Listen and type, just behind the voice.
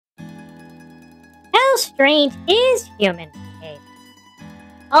How strange is human behavior?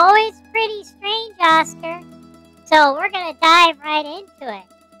 Oh, it's pretty strange, Oscar. So we're gonna dive right into it.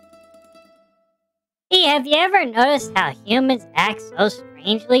 Hey, have you ever noticed how humans act so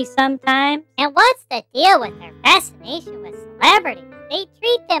strangely sometimes? And what's the deal with their fascination with celebrities? They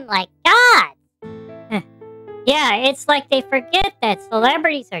treat them like gods. Yeah, it's like they forget that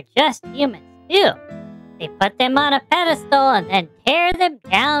celebrities are just humans too. They put them on a pedestal and then tear them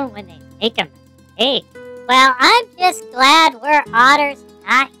down when they make a mistake. Well, I'm just glad we're otters,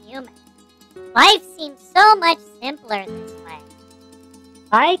 not humans. Life seems so much simpler this way.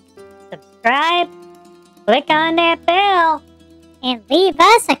 Like, subscribe, click on that bell. And leave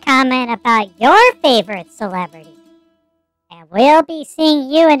us a comment about your favorite celebrity. And we'll be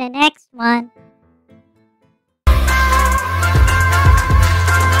seeing you in the next one.